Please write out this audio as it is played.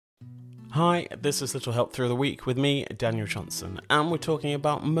Hi, this is Little Help Through the Week with me, Daniel Johnson, and we're talking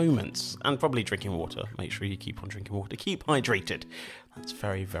about moments and probably drinking water. Make sure you keep on drinking water, keep hydrated. That's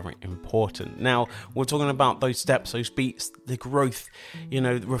very, very important. Now, we're talking about those steps, those beats, the growth,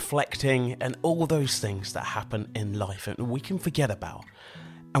 reflecting and all those things that happen in life and we can forget about.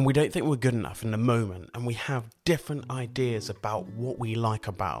 And we don't think we're good enough in the moment, and we have different ideas about what we like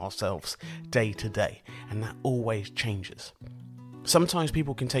about ourselves day to day, and that always changes. Sometimes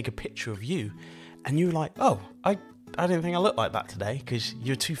people can take a picture of you and you're like, oh, I didn't think I looked like that today, because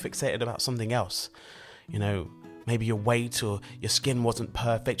you're too fixated about something else. Maybe your weight or your skin wasn't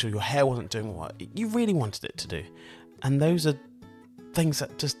perfect or your hair wasn't doing what you really wanted it to do. And those are things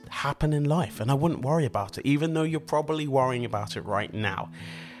that just happen in life, and I wouldn't worry about it, even though you're probably worrying about it right now.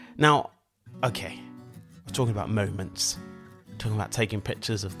 Now, okay, we're talking about moments, talking about taking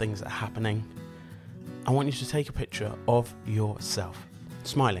pictures of things that are happening. I want you to take a picture of yourself,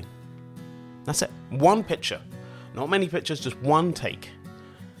 smiling. That's it. One picture. Not many pictures, just one take.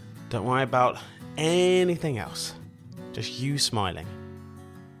 Don't worry about anything else. Just you smiling.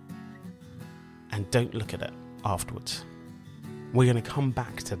 And don't look at it afterwards. We're going to come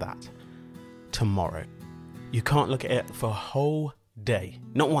back to that tomorrow. You can't look at it for a whole day.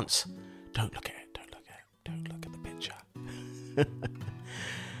 Not once. Don't look at it. Don't look at it. Don't look at the picture.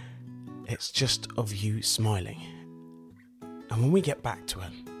 It's just of you smiling. And when we get back to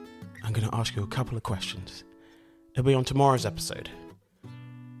it, I'm going to ask you a couple of questions. It'll be on tomorrow's episode.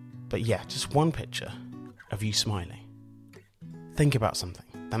 But yeah, just one picture of you smiling. Think about something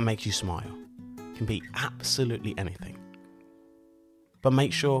that makes you smile. It can be absolutely anything. But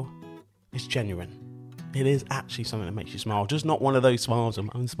make sure it's genuine. It is actually something that makes you smile. Just not one of those smiles of,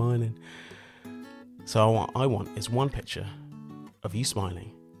 I'm smiling. So I want is one picture of you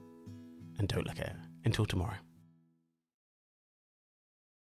smiling. And don't look at it until tomorrow.